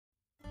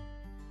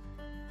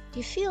Do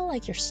you feel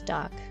like you're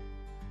stuck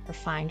or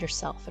find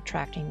yourself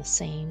attracting the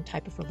same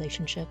type of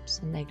relationships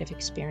and negative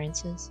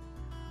experiences,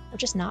 or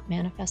just not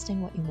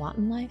manifesting what you want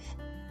in life?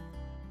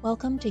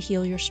 Welcome to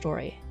Heal Your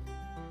Story.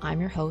 I'm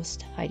your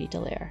host, Heidi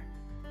Dallaire.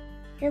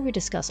 Here we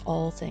discuss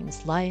all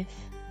things life,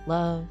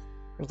 love,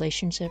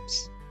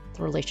 relationships,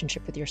 the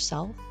relationship with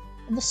yourself,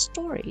 and the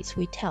stories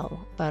we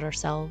tell about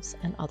ourselves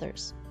and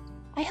others.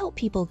 I help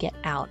people get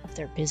out of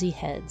their busy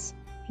heads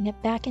and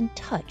get back in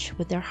touch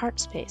with their heart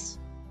space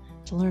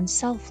to learn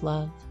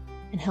self-love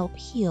and help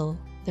heal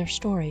their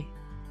story.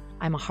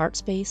 I'm a heart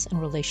space and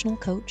relational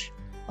coach,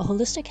 a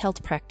holistic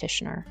health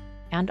practitioner,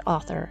 and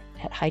author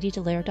at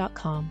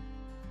HeidiDallaire.com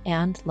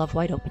and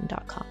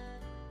LoveWideOpen.com.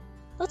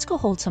 Let's go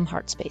hold some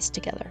heart space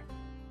together.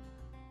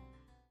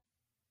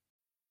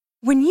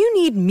 When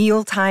you need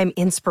mealtime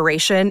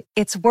inspiration,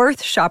 it's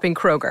worth shopping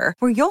Kroger,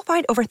 where you'll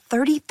find over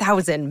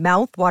 30,000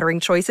 mouth-watering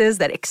choices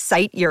that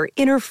excite your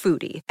inner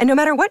foodie. And no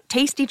matter what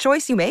tasty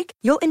choice you make,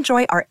 you'll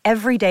enjoy our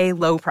everyday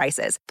low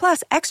prices,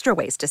 plus extra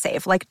ways to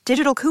save, like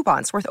digital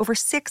coupons worth over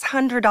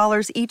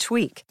 $600 each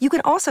week. You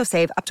can also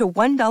save up to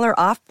 $1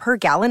 off per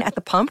gallon at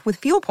the pump with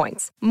fuel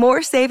points.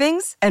 More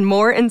savings and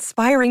more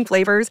inspiring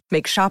flavors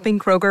make shopping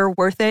Kroger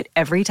worth it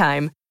every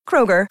time.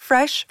 Kroger,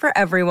 fresh for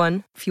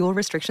everyone. Fuel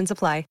restrictions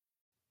apply.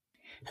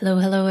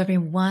 Hello,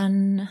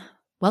 everyone.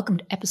 Welcome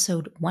to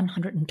episode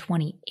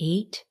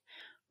 128,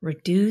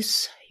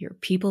 Reduce Your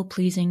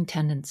People-Pleasing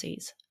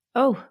Tendencies.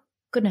 Oh,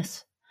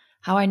 goodness,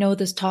 how I know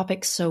this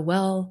topic so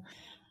well.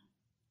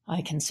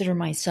 I consider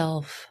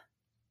myself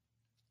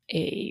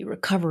a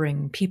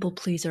recovering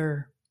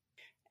people-pleaser,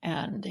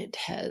 and it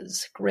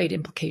has great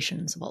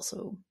implications of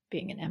also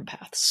being an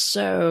empath.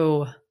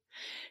 So,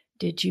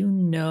 did you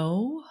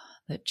know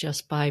that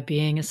just by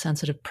being a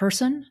sensitive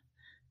person,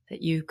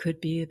 that you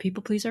could be a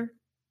people-pleaser?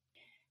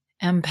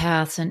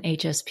 Empaths and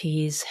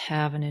HSPs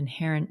have an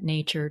inherent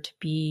nature to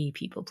be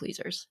people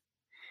pleasers.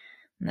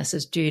 And this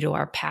is due to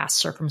our past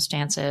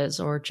circumstances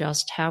or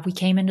just how we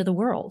came into the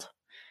world.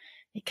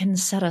 It can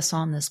set us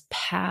on this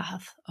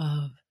path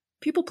of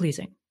people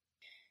pleasing.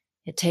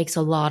 It takes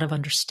a lot of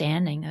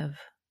understanding of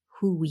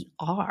who we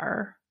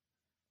are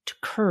to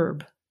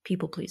curb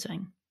people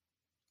pleasing.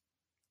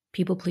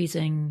 People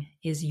pleasing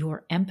is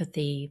your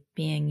empathy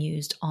being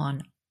used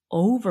on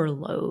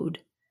overload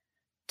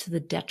to the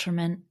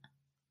detriment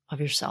of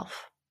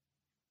yourself.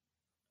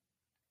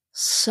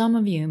 Some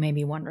of you may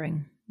be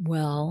wondering,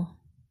 well,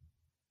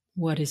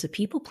 what is a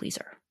people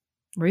pleaser?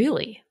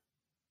 Really?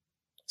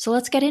 So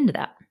let's get into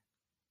that.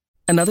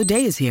 Another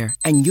day is here,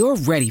 and you're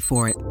ready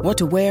for it. What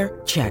to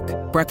wear? Check.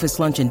 Breakfast,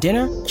 lunch, and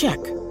dinner?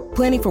 Check.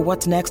 Planning for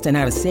what's next and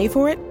how to save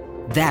for it?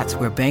 That's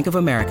where Bank of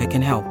America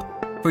can help.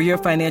 For your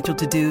financial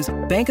to-dos,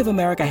 Bank of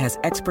America has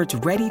experts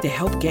ready to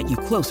help get you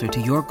closer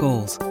to your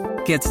goals.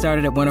 Get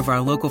started at one of our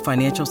local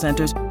financial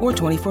centers or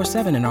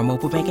 24/7 in our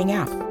mobile banking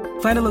app.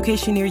 Find a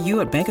location near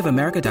you at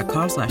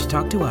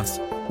bankofamerica.com/talktous.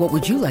 What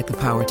would you like the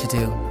power to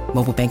do?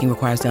 Mobile banking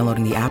requires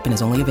downloading the app and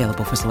is only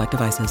available for select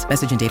devices.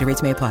 Message and data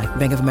rates may apply.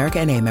 Bank of America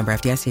N.A., member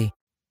FDIC.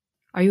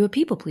 Are you a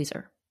people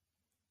pleaser?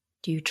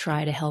 Do you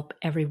try to help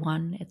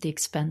everyone at the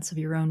expense of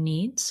your own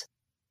needs?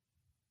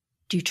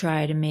 Do you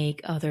try to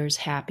make others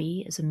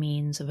happy as a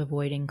means of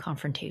avoiding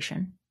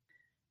confrontation?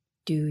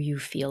 Do you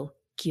feel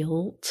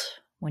guilt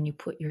when you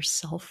put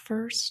yourself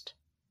first?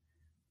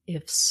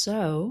 If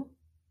so,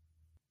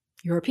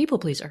 you're a people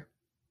pleaser.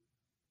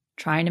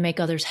 Trying to make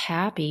others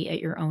happy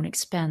at your own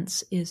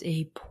expense is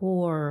a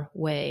poor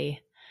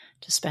way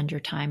to spend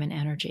your time and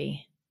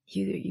energy.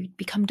 You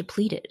become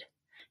depleted.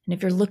 And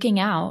if you're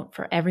looking out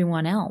for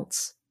everyone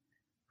else,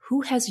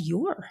 who has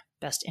your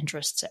best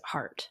interests at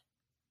heart?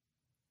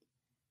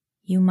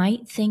 You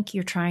might think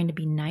you're trying to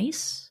be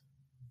nice,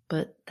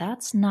 but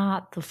that's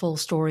not the full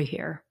story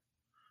here.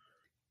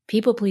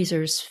 People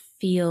pleasers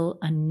feel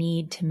a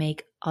need to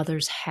make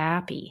others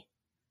happy,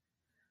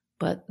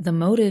 but the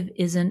motive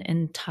isn't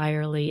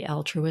entirely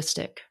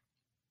altruistic.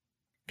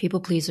 People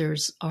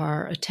pleasers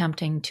are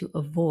attempting to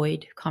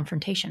avoid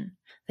confrontation.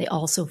 They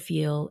also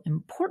feel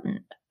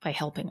important by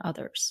helping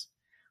others.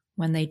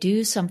 When they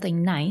do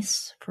something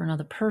nice for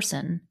another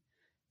person,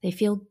 they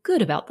feel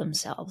good about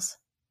themselves.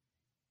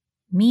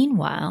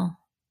 Meanwhile,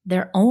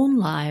 their own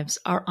lives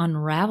are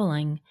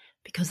unraveling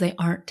because they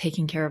aren't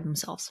taking care of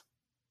themselves.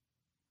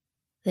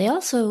 They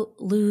also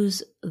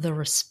lose the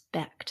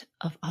respect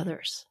of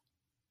others.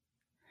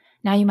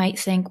 Now you might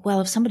think, well,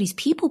 if somebody's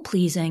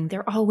people-pleasing,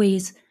 they're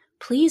always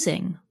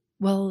pleasing.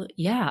 Well,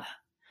 yeah.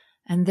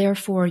 And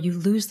therefore you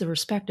lose the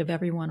respect of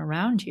everyone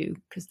around you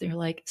because they're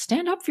like,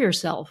 stand up for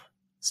yourself.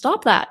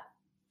 Stop that.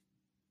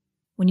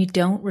 When you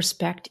don't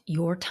respect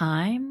your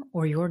time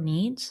or your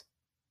needs,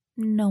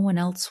 no one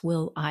else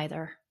will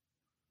either.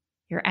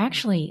 You're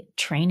actually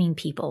training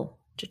people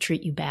to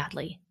treat you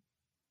badly.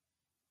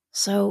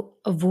 So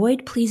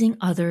avoid pleasing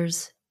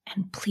others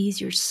and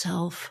please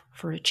yourself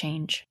for a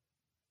change.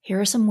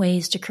 Here are some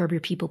ways to curb your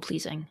people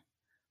pleasing.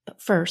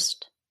 But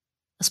first,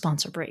 a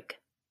sponsor break.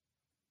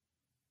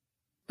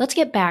 Let's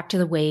get back to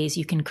the ways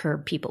you can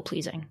curb people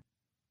pleasing.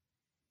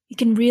 You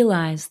can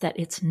realize that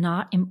it's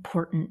not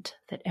important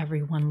that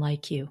everyone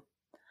like you.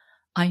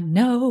 I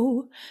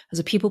know, as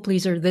a people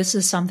pleaser, this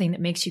is something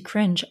that makes you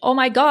cringe. Oh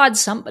my God,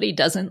 somebody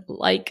doesn't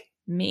like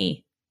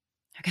me.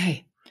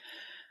 Okay.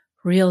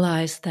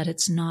 Realize that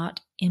it's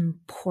not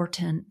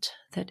important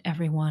that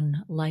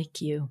everyone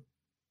like you.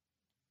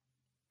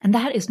 And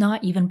that is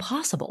not even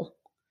possible.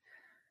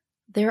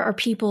 There are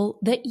people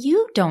that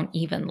you don't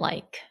even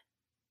like.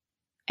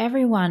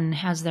 Everyone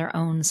has their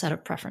own set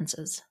of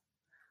preferences.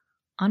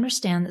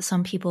 Understand that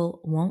some people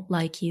won't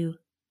like you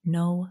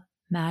no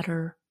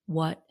matter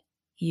what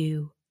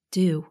you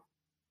do.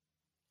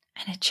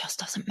 And it just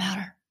doesn't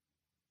matter.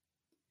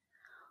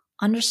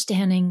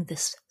 Understanding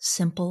this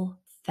simple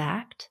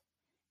fact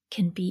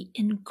can be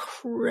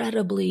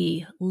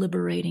incredibly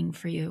liberating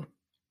for you.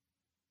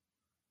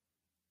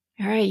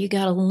 All right, you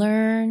got to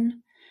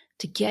learn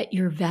to get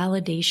your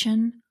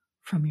validation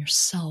from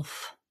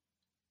yourself.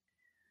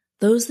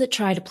 Those that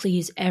try to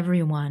please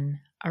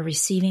everyone are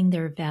receiving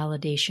their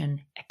validation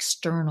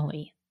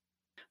externally,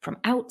 from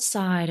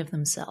outside of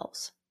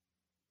themselves.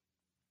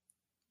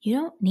 You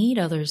don't need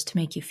others to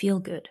make you feel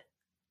good.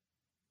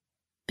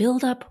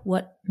 Build up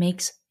what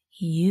makes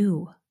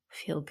you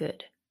feel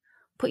good.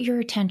 Put your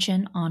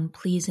attention on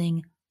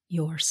pleasing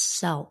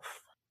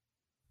yourself.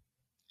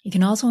 You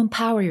can also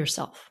empower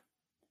yourself.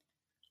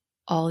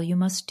 All you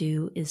must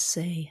do is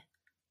say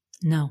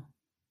no.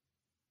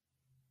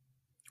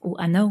 Oh,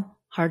 I know,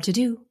 hard to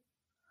do.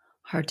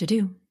 Hard to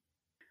do.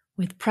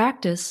 With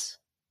practice,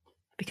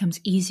 it becomes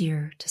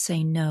easier to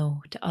say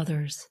no to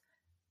others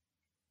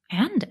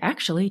and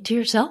actually to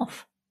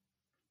yourself.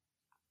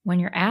 When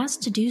you're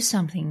asked to do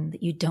something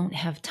that you don't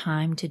have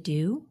time to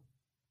do,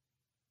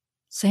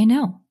 say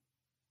no.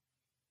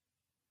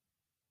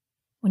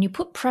 When you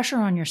put pressure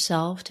on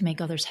yourself to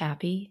make others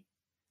happy,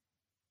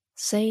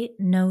 say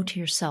no to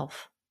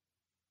yourself.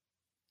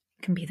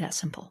 It can be that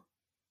simple.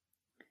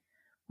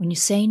 When you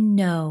say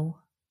no,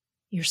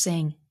 you're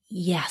saying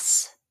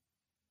yes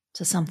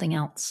to something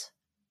else.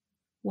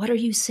 What are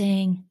you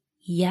saying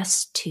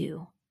yes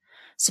to?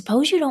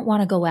 Suppose you don't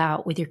want to go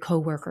out with your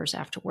coworkers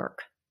after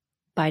work.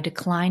 By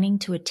declining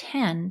to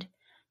attend,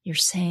 you're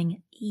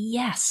saying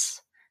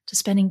yes to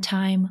spending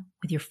time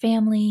with your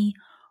family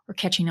or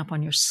catching up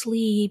on your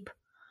sleep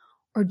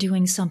or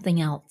doing something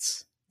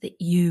else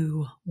that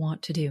you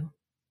want to do.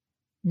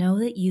 Know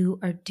that you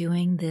are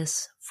doing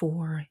this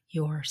for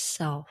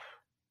yourself.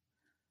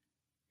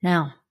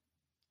 Now,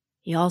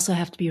 you also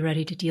have to be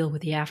ready to deal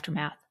with the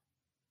aftermath.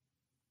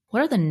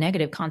 What are the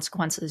negative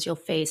consequences you'll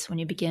face when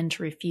you begin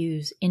to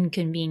refuse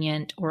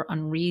inconvenient or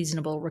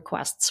unreasonable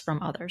requests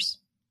from others?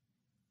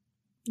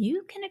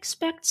 You can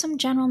expect some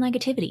general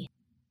negativity.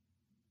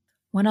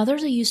 When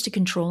others are used to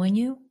controlling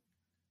you,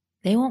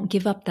 they won't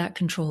give up that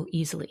control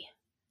easily.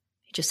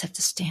 You just have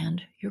to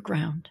stand your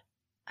ground.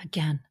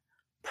 Again,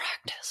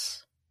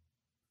 practice.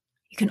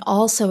 You can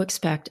also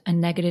expect a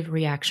negative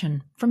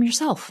reaction from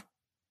yourself.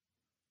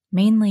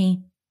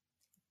 Mainly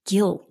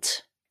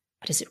guilt.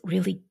 But is it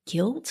really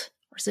guilt?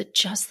 Or is it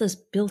just this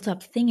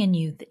built-up thing in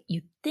you that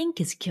you think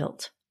is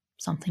guilt?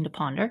 Something to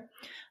ponder.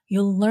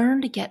 You'll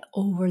learn to get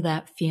over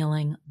that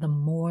feeling the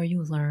more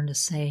you learn to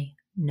say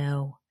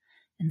no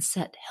and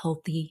set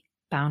healthy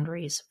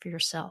boundaries for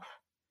yourself.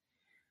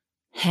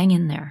 Hang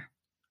in there.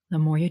 The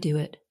more you do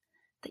it,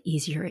 the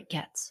easier it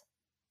gets.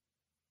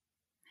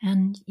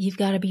 And you've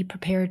got to be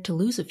prepared to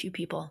lose a few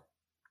people.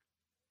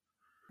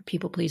 For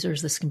people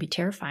pleasers, this can be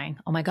terrifying.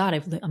 Oh my God,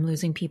 I'm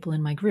losing people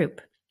in my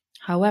group.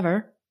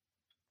 However,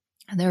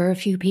 there are a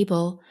few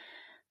people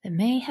that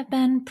may have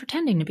been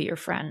pretending to be your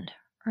friend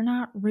or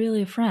not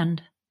really a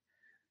friend.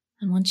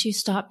 And once you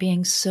stop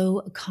being so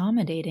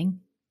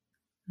accommodating,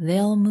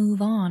 they'll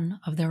move on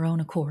of their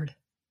own accord.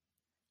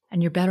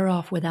 And you're better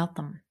off without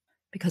them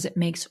because it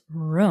makes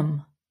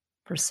room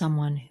for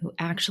someone who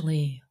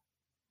actually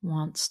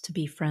wants to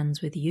be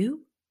friends with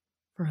you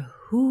for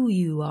who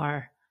you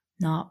are,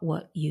 not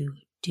what you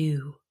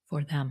do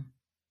for them.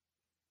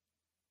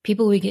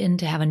 People will begin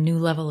to have a new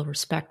level of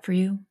respect for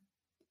you,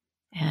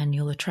 and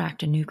you'll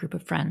attract a new group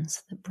of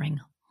friends that bring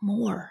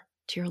more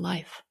to your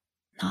life,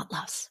 not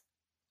less.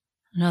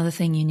 Another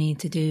thing you need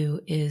to do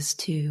is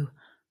to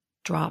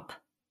drop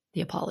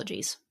the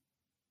apologies.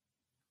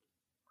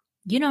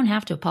 You don't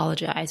have to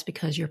apologize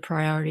because your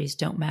priorities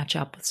don't match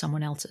up with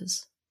someone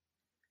else's.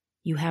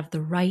 You have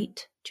the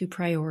right to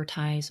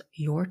prioritize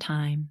your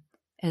time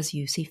as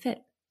you see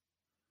fit.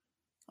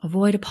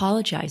 Avoid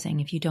apologizing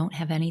if you don't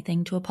have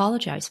anything to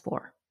apologize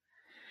for.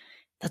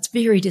 That's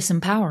very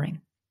disempowering.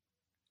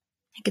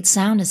 It could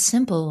sound as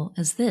simple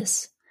as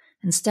this.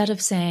 Instead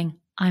of saying,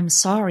 "I'm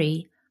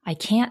sorry, I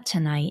can't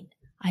tonight,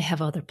 I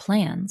have other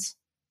plans,"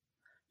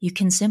 you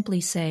can simply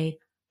say,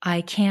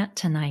 "I can't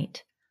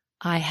tonight,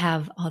 I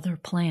have other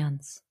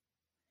plans."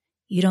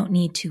 You don't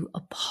need to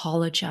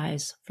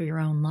apologize for your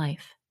own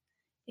life.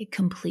 It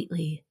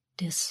completely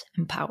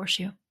disempowers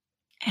you.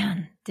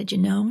 And did you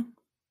know?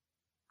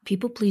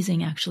 People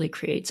pleasing actually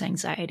creates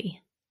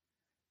anxiety.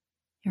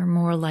 You're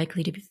more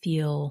likely to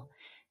feel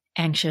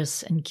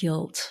anxious and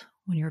guilt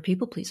when you're a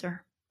people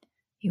pleaser.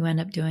 You end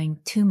up doing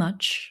too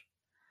much,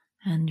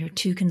 and you're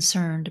too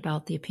concerned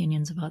about the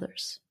opinions of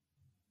others.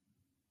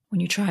 When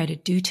you try to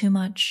do too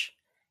much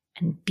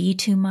and be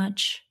too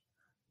much,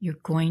 you're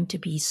going to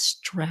be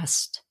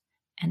stressed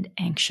and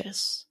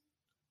anxious.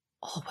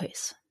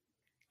 Always.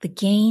 The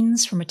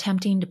gains from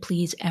attempting to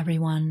please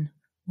everyone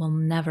will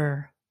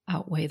never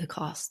outweigh the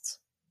costs.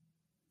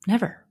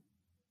 Never.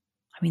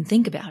 I mean,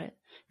 think about it.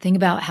 Think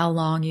about how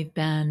long you've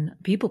been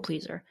a people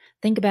pleaser.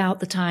 Think about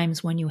the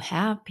times when you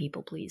have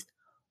people pleased.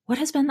 What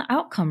has been the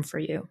outcome for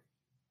you?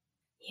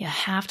 You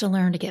have to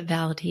learn to get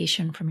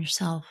validation from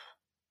yourself.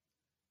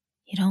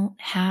 You don't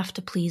have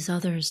to please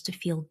others to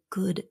feel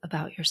good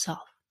about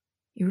yourself.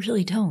 You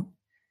really don't.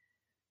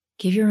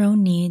 Give your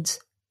own needs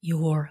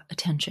your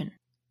attention.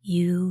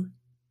 You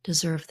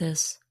deserve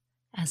this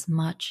as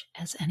much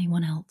as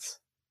anyone else.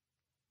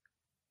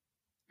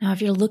 Now,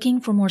 if you're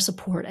looking for more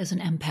support as an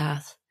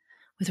empath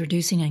with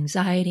reducing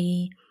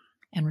anxiety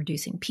and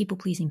reducing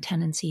people-pleasing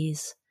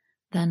tendencies,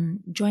 then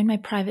join my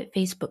private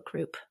Facebook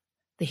group,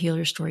 the Heal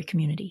Your Story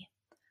Community.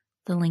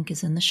 The link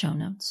is in the show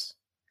notes.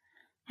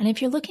 And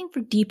if you're looking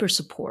for deeper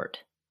support,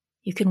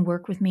 you can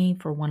work with me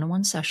for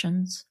one-on-one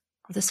sessions.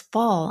 Or this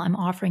fall, I'm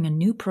offering a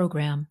new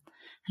program,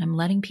 and I'm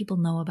letting people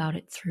know about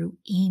it through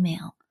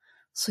email.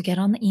 So get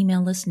on the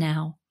email list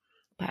now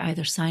by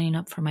either signing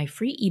up for my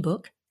free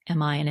ebook,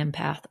 Am I an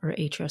Empath or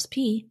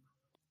HSP,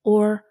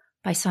 or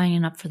by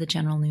signing up for the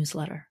general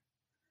newsletter.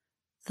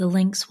 The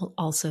links will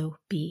also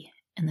be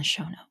in the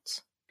show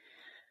notes.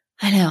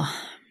 I know,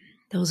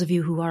 those of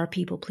you who are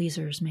people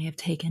pleasers may have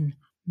taken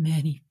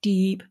many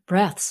deep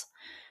breaths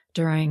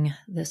during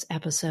this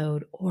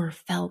episode or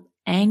felt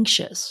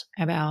anxious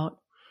about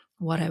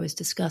what I was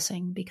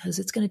discussing, because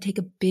it's going to take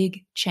a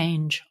big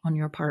change on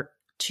your part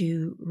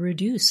to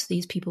reduce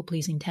these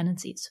people-pleasing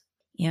tendencies.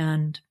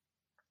 And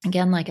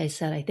again, like I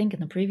said, I think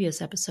in the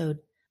previous episode,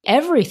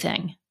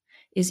 everything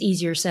is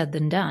easier said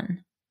than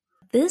done.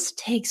 This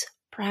takes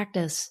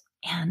practice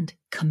and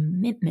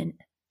commitment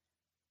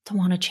to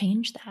want to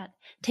change that.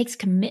 It takes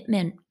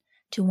commitment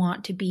to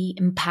want to be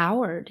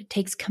empowered. It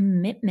takes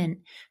commitment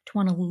to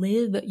want to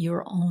live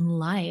your own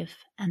life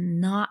and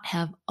not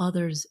have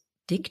others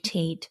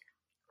dictate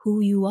who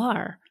you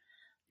are.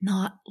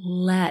 Not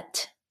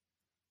let.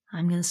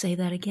 I'm going to say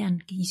that again,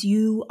 because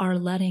you are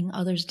letting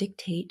others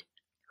dictate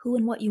who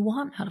and what you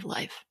want out of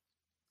life.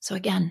 So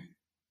again,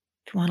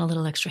 if you want a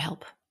little extra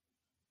help,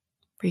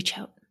 reach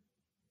out.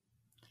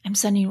 I'm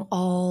sending you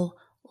all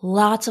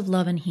lots of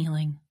love and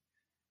healing.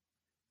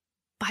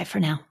 Bye for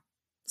now.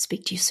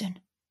 Speak to you soon.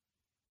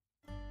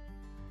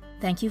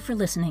 Thank you for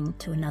listening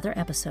to another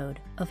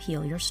episode of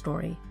Heal Your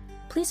Story.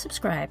 Please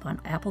subscribe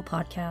on Apple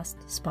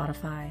Podcasts,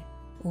 Spotify,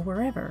 or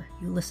wherever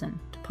you listen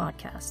to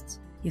podcasts.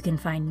 You can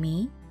find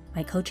me,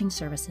 my coaching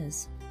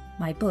services,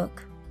 my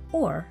book,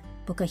 or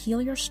book a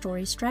Heal Your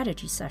Story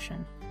strategy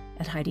session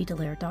at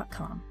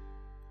HeidiDallaire.com.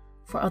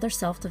 For other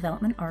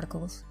self-development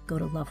articles, go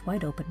to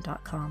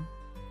lovewideopen.com.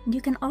 And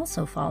you can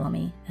also follow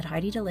me at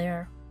Heidi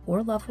Dallaire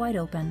or Love Wide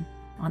Open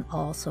on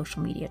all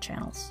social media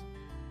channels.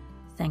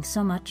 Thanks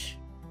so much.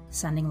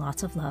 Sending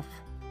lots of love.